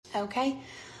Okay.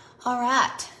 All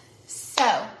right.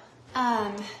 So,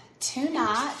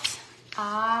 tonight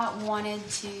I wanted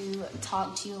to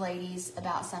talk to you ladies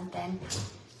about something.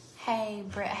 Hey,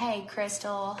 Britt. Hey,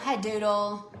 Crystal. Hey,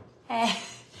 Doodle. Hey.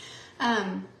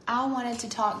 I wanted to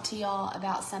talk to y'all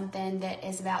about something that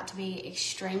is about to be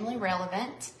extremely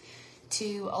relevant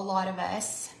to a lot of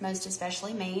us, most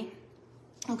especially me.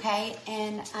 Okay.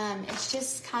 And, it's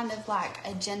just kind of like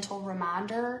a gentle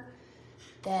reminder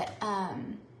that,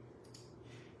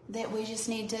 that we just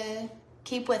need to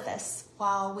keep with us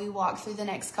while we walk through the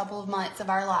next couple of months of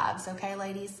our lives. Okay,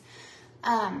 ladies?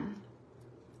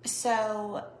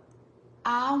 So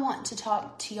I want to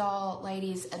talk to y'all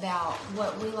ladies about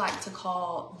what we like to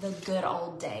call the good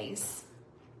old days.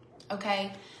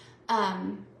 Okay?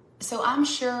 So I'm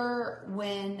sure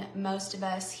when most of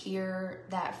us hear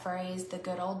that phrase, the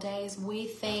good old days, we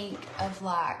think of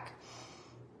like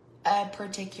a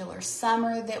particular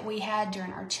summer that we had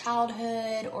during our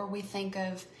childhood, or we think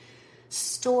of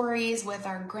stories with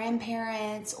our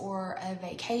grandparents, or a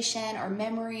vacation, or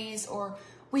memories, or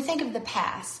we think of the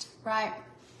past, right?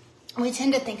 We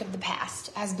tend to think of the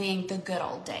past as being the good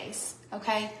old days,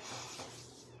 okay?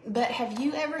 But have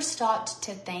you ever stopped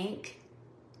to think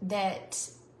that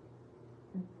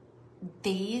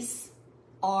these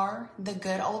are the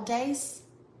good old days?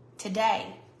 Today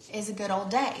is a good old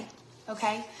day,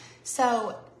 okay?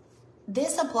 So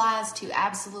this applies to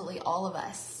absolutely all of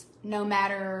us, no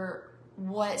matter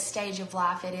what stage of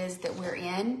life it is that we're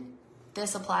in.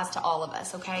 This applies to all of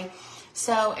us, okay?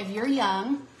 So if you're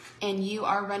young and you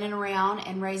are running around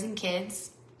and raising kids,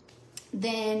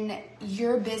 then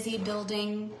you're busy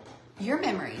building your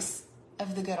memories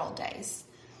of the good old days.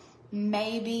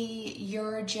 Maybe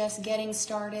you're just getting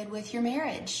started with your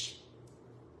marriage.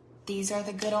 These are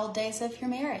the good old days of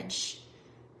your marriage.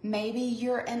 Maybe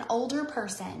you're an older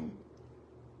person.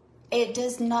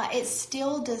 It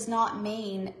still does not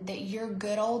mean that your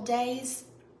good old days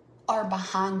are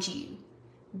behind you,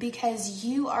 because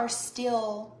you are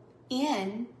still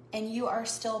in and you are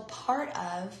still part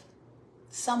of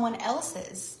someone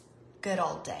else's good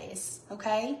old days,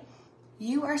 okay?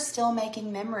 You are still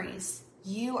making memories.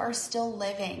 You are still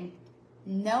living,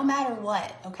 no matter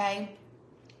what, okay?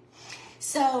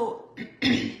 So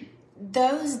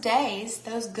those days,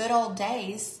 those good old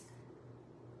days,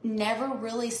 never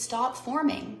really stop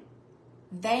forming.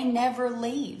 They never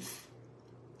leave.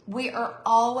 We are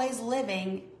always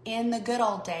living in the good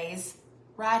old days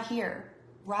right here,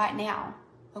 right now,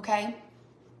 okay?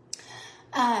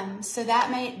 So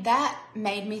that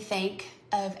made me think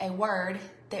of a word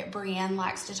that Brienne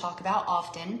likes to talk about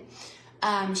often.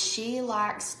 She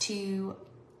likes to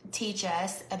teach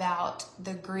us about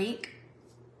the Greek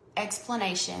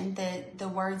explanation, the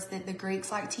words that the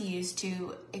Greeks like to use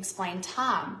to explain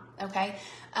time, okay?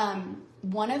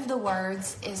 One of the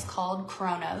words is called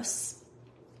chronos,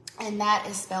 and that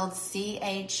is spelled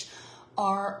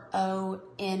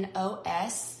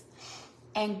Chronos,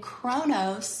 and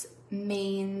chronos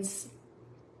means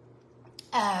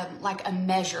like a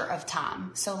measure of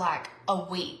time. So like a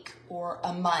week or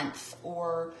a month,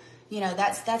 or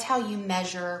that's how you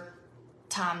measure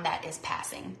time that is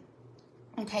passing.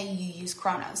 Okay, you use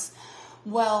chronos.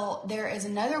 Well, there is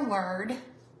another word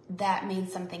that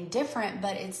means something different,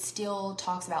 but it still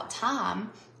talks about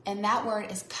time, and that word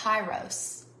is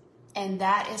kairos, and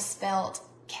that is spelled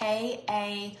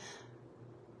Kairos.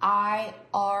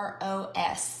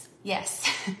 Yes,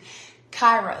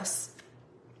 kairos.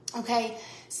 Okay,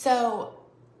 so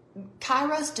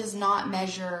kairos does not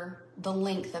measure the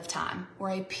length of time or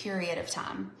a period of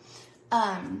time.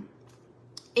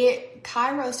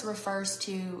 Kairos refers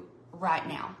to right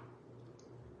now.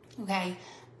 Okay,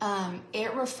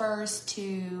 it refers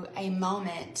to a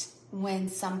moment when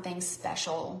something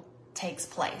special takes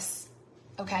place.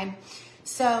 Okay,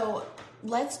 so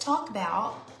let's talk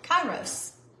about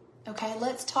kairos. Okay,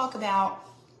 let's talk about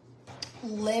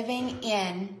living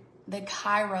in the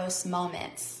kairos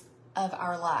moments of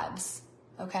our lives.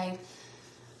 Okay,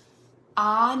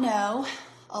 I know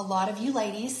a lot of you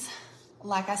ladies,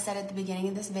 like I said at the beginning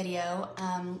of this video,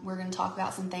 we're going to talk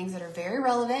about some things that are very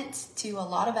relevant to a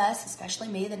lot of us, especially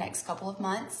me, the next couple of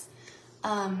months.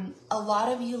 A lot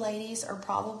of you ladies are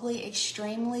probably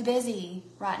extremely busy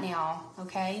right now,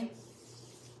 okay?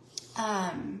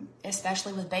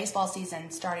 Especially with baseball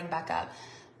season starting back up.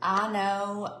 I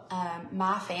know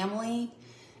my family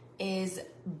is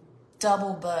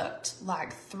double booked,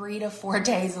 like 3 to 4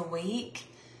 days a week,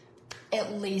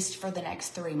 at least for the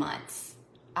next 3 months.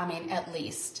 I mean, at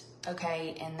least,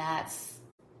 okay? And that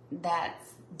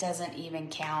doesn't even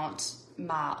count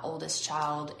my oldest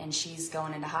child, and she's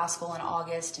going into high school in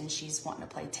August, and she's wanting to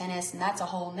play tennis, and that's a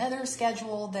whole nother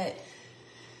schedule that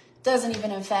doesn't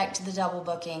even affect the double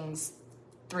bookings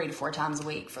 3 to 4 times a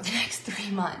week for the next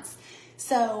 3 months.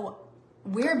 So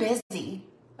we're busy,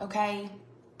 okay?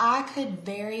 I could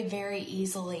very, very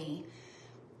easily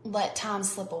let time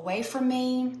slip away from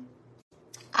me.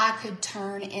 I could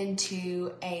turn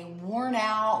into a worn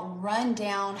out, run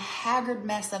down, haggard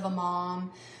mess of a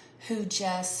mom who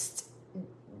just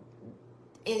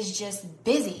is just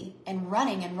busy and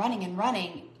running and running and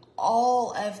running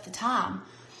all of the time.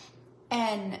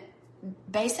 And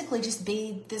basically just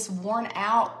be this worn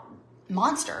out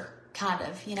monster, kind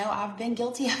of. You know, I've been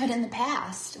guilty of it in the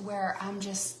past where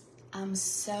I'm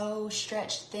so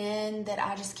stretched thin that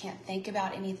I just can't think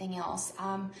about anything else.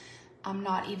 I'm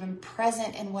not even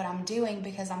present in what I'm doing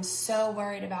because I'm so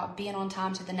worried about being on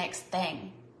time to the next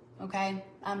thing. Okay?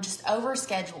 I'm just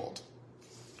overscheduled.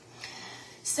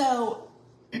 So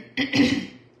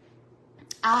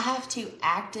I have to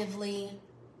actively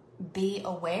be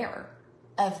aware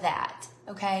of that,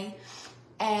 okay?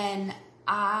 And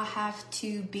I have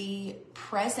to be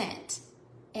present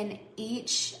in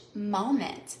each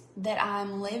moment that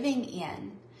I'm living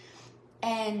in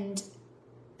and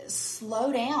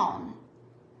slow down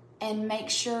and make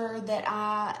sure that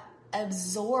I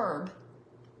absorb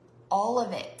all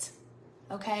of it,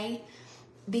 okay?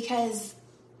 Because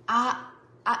I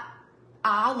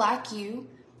like you,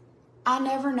 I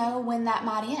never know when that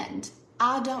might end.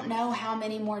 I don't know how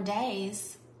many more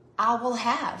days I will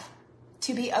have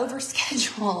to be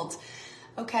overscheduled,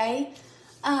 okay?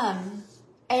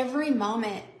 Every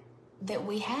moment that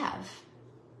we have,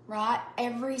 right?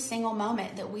 Every single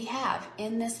moment that we have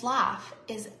in this life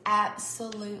is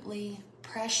absolutely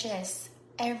precious.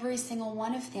 Every single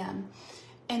one of them.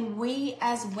 And we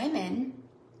as women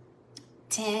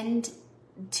tend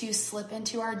to slip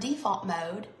into our default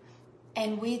mode,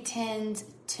 and we tend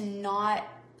to not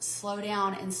slow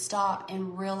down and stop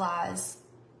and realize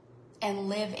and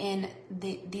live in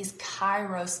these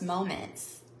kairos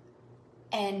moments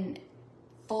and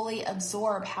fully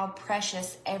absorb how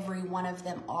precious every one of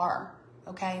them are,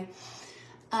 okay?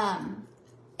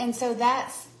 And so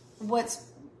that's what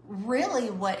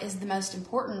is the most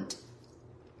important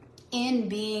in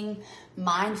being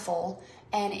mindful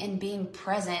and in being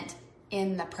present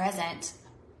in the present,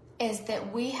 is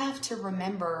that we have to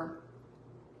remember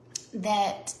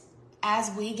that as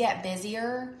we get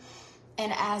busier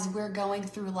and as we're going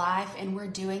through life and we're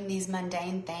doing these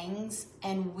mundane things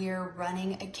and we're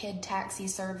running a kid taxi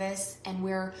service and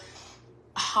we're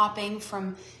hopping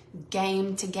from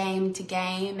game to game to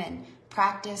game and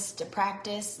practice to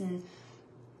practice and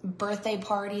birthday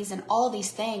parties and all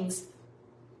these things,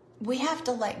 we have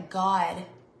to let God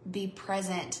be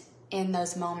present in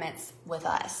those moments with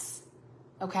us,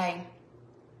 okay?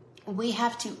 We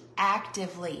have to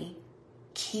actively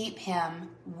keep him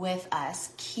with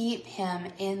us, keep him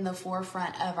in the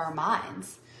forefront of our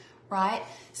minds, right?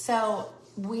 So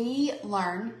we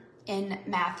learn in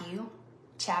Matthew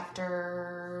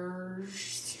chapter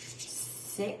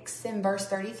 6 and verse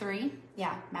 33.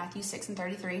 Yeah, Matthew 6 and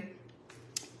 33.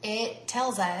 It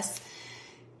tells us,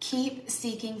 keep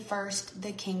seeking first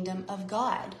the kingdom of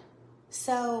God.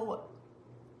 So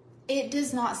it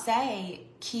does not say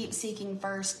keep seeking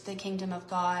first the kingdom of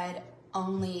God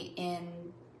only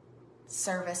in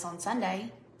service on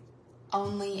Sunday,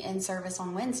 only in service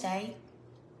on Wednesday.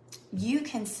 You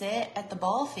can sit at the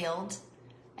ball field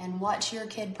and watch your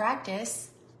kid practice.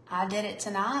 I did it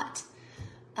tonight.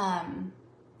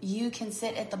 You can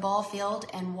sit at the ball field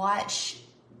and watch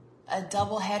a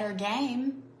doubleheader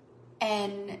game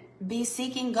and be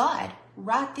seeking God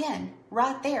right then,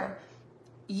 right there.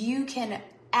 You can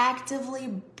actively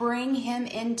bring him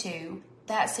into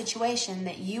that situation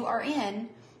that you are in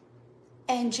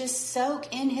and just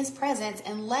soak in his presence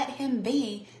and let him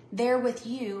be there with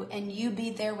you and you be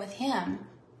there with him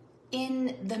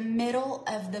in the middle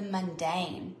of the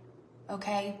mundane,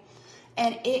 okay?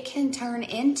 And it can turn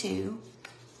into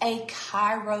a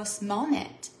kairos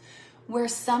moment where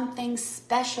something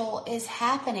special is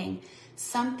happening.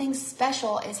 Something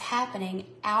special is happening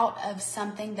out of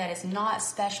something that is not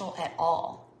special at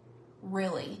all,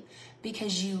 really,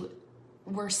 because you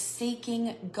were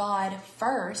seeking God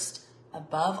first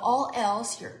above all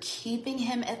else. You're keeping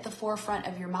him at the forefront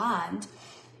of your mind.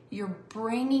 You're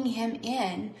bringing him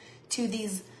in to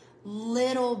these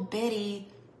little bitty,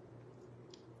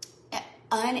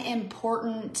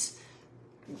 unimportant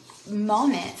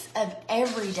moments of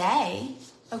every day,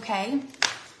 okay?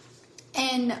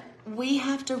 And we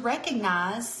have to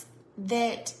recognize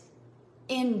that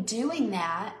in doing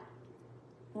that,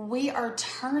 we are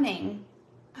turning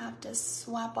I have to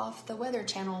swipe off the Weather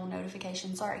Channel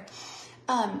notification, sorry.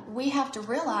 We have to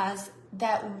realize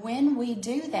that when we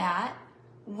do that,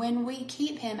 when we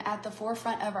keep him at the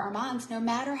forefront of our minds, no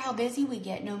matter how busy we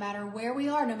get, no matter where we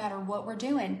are, no matter what we're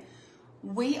doing,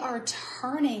 we are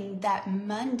turning that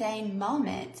mundane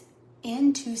moment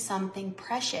into something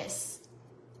precious.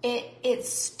 It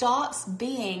stops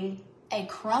being a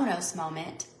Chronos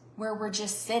moment where we're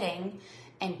just sitting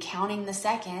and counting the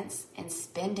seconds and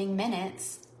spending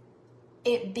minutes.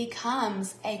 It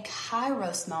becomes a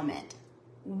Kairos moment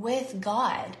with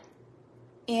God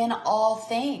in all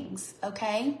things,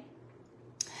 okay?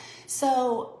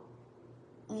 So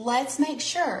let's make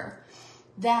sure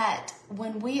that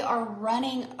when we are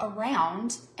running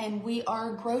around and we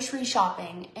are grocery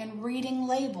shopping and reading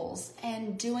labels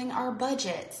and doing our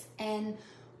budgets and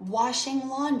washing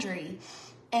laundry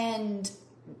and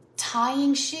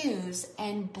tying shoes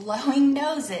and blowing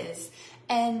noses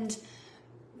and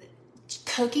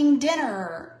cooking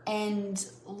dinner and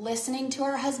listening to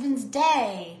our husband's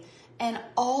day and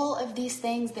all of these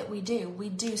things that we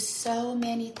do so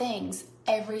many things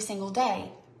every single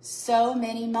day, so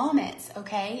many moments,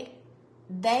 okay?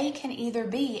 They can either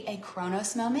be a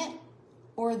Chronos moment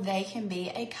or they can be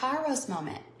a Kairos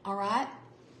moment, all right?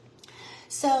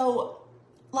 So,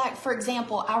 like, for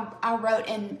example, I wrote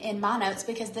in my notes,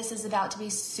 because this is about to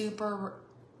be super,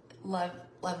 love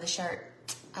the shirt.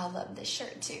 I love this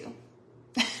shirt too.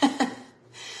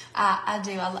 I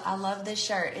do. I love this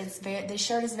shirt. This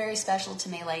shirt is very special to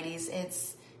me, ladies.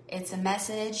 It's a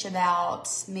message about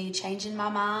me changing my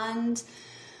mind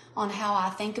on how I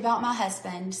think about my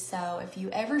husband. So if you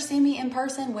ever see me in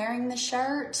person wearing this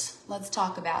shirt, let's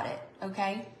talk about it,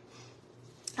 okay?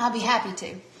 I'll be happy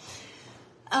to.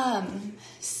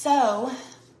 So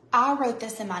I wrote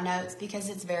this in my notes because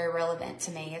it's very relevant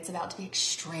to me. It's about to be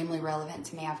extremely relevant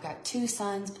to me. I've got 2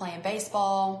 sons playing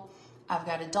baseball. I've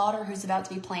got a daughter who's about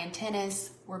to be playing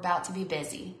tennis. We're about to be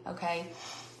busy, okay?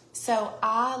 So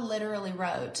I literally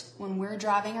wrote, when we're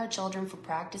driving our children from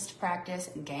practice to practice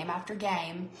and game after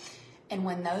game, and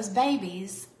when those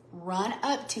babies run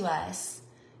up to us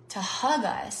to hug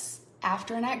us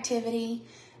after an activity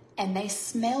and they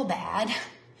smell bad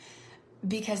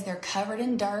because they're covered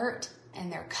in dirt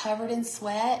and they're covered in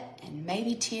sweat and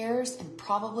maybe tears and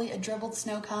probably a dribbled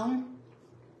snow cone,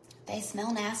 they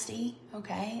smell nasty,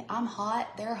 okay? I'm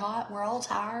hot, they're hot, we're all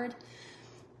tired.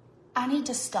 I need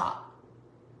to stop.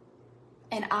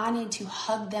 And I need to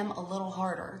hug them a little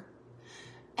harder.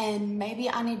 And maybe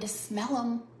I need to smell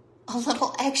them a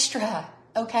little extra,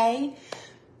 okay?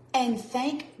 And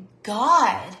thank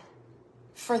God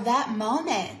for that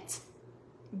moment.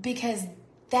 Because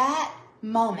that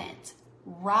moment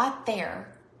right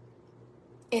there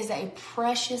is a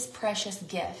precious, precious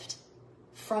gift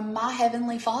from my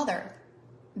Heavenly Father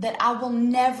that I will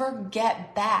never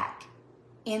get back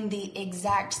in the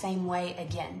exact same way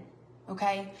again,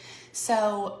 okay?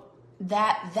 So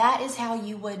that is how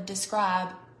you would describe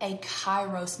a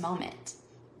Kairos moment,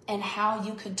 and how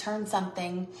you could turn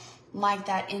something like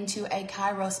that into a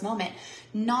Kairos moment.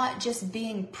 Not just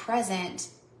being present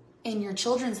in your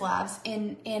children's lives,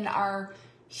 in our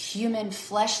human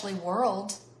fleshly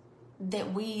world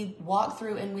that we walk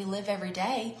through and we live every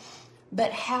day,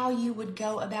 but how you would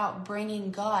go about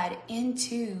bringing God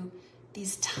into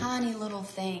these tiny little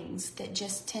things that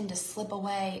just tend to slip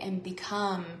away and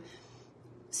become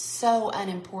so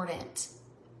unimportant.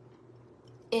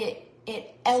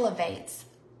 It elevates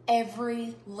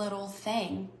every little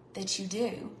thing that you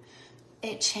do.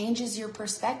 It changes your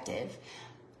perspective.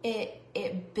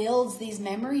 It builds these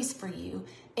memories for you.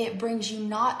 It brings you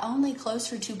not only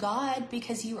closer to God,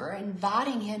 because you are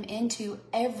inviting Him into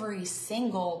every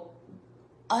single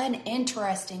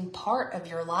uninteresting part of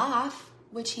your life,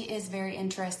 which He is very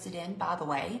interested in, by the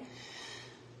way.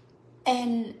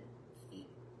 And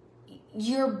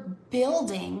you're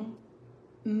building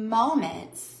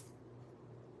moments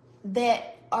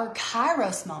that are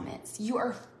Kairos moments. You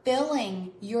are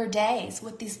filling your days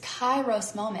with these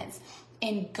Kairos moments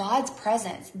in God's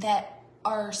presence that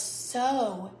are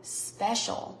so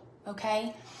special,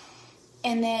 okay?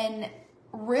 And then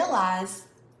realize,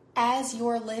 as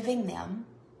you're living them,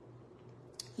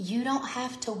 you don't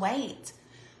have to wait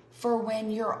for when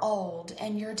you're old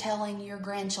and you're telling your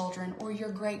grandchildren or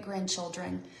your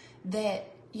great-grandchildren that,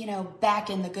 back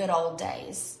in the good old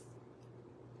days.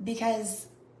 Because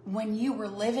when you were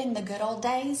living the good old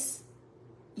days,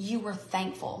 you were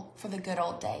thankful for the good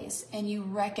old days, and you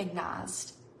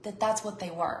recognized that that's what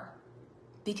they were,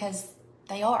 because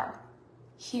they are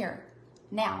here,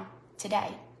 now, today.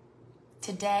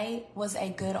 Today was a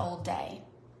good old day,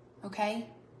 okay?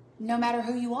 No matter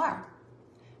who you are,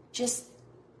 just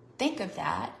think of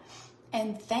that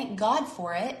and thank God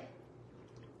for it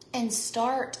and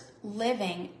start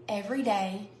living every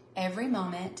day, every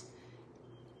moment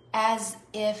as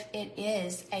if it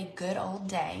is a good old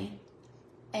day,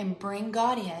 and bring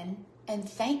God in and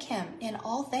thank him in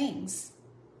all things.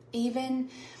 Even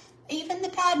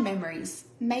the bad memories.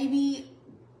 Maybe,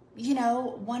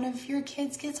 one of your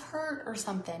kids gets hurt or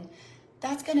something.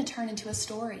 That's going to turn into a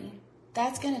story.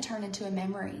 That's going to turn into a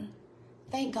memory.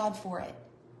 Thank God for it.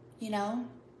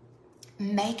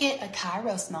 Make it a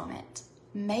Kairos moment.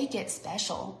 Make it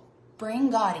special. Bring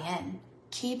God in.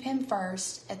 Keep him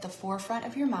first at the forefront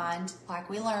of your mind, like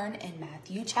we learn in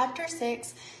Matthew chapter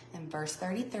 6 and verse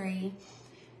 33.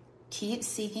 Keep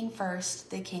seeking first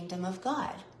the kingdom of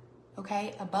God.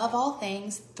 Okay? Above all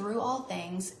things, through all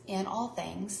things, in all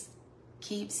things,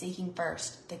 keep seeking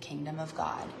first the kingdom of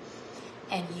God.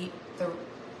 And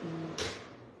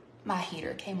my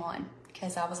heater came on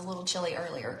because I was a little chilly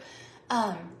earlier.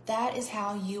 That is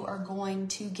how you are going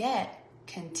to get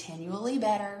continually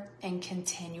better and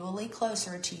continually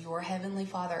closer to your Heavenly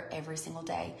Father every single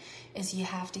day, is you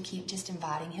have to keep just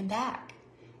inviting him back.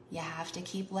 You have to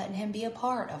keep letting him be a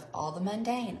part of all the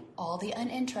mundane, all the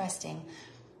uninteresting,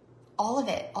 all of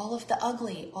it, all of the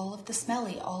ugly, all of the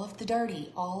smelly, all of the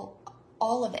dirty, all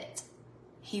of it.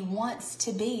 He wants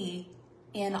to be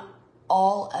in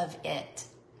all of it.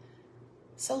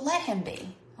 So let him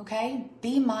be, okay?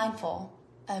 Be mindful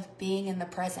of being in the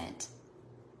presence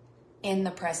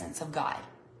of God,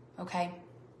 okay?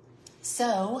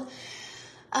 So,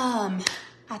 I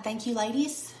thank you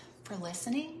ladies for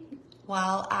listening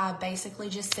while I basically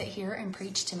just sit here and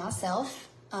preach to myself,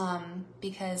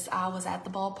 because I was at the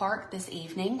ballpark this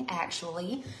evening,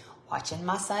 actually, watching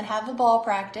my son have a ball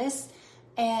practice,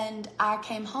 and I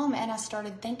came home and I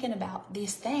started thinking about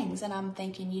these things, and I'm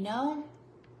thinking,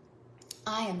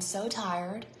 I am so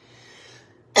tired,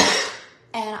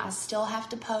 and I still have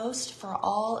to post for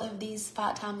all of these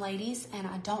Fight Time ladies, and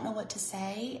I don't know what to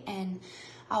say, and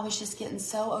I was just getting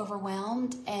so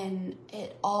overwhelmed, and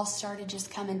it all started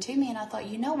just coming to me, and I thought,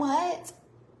 you know what?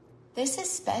 This is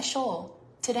special.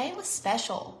 Today was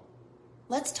special.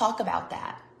 Let's talk about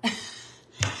that.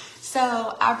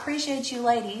 So I appreciate you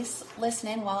ladies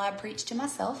listening while I preach to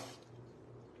myself,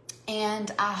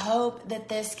 and I hope that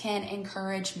this can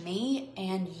encourage me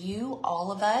and you,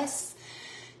 all of us,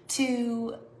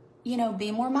 to,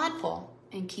 be more mindful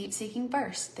and keep seeking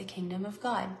first the kingdom of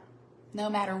God. No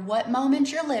matter what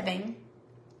moment you're living,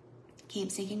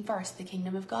 keep seeking first the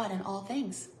kingdom of God in all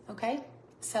things, okay?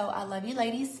 So I love you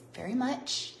ladies very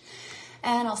much,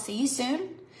 and I'll see you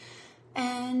soon,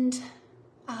 and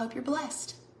I hope you're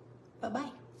blessed.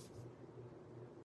 Bye-bye.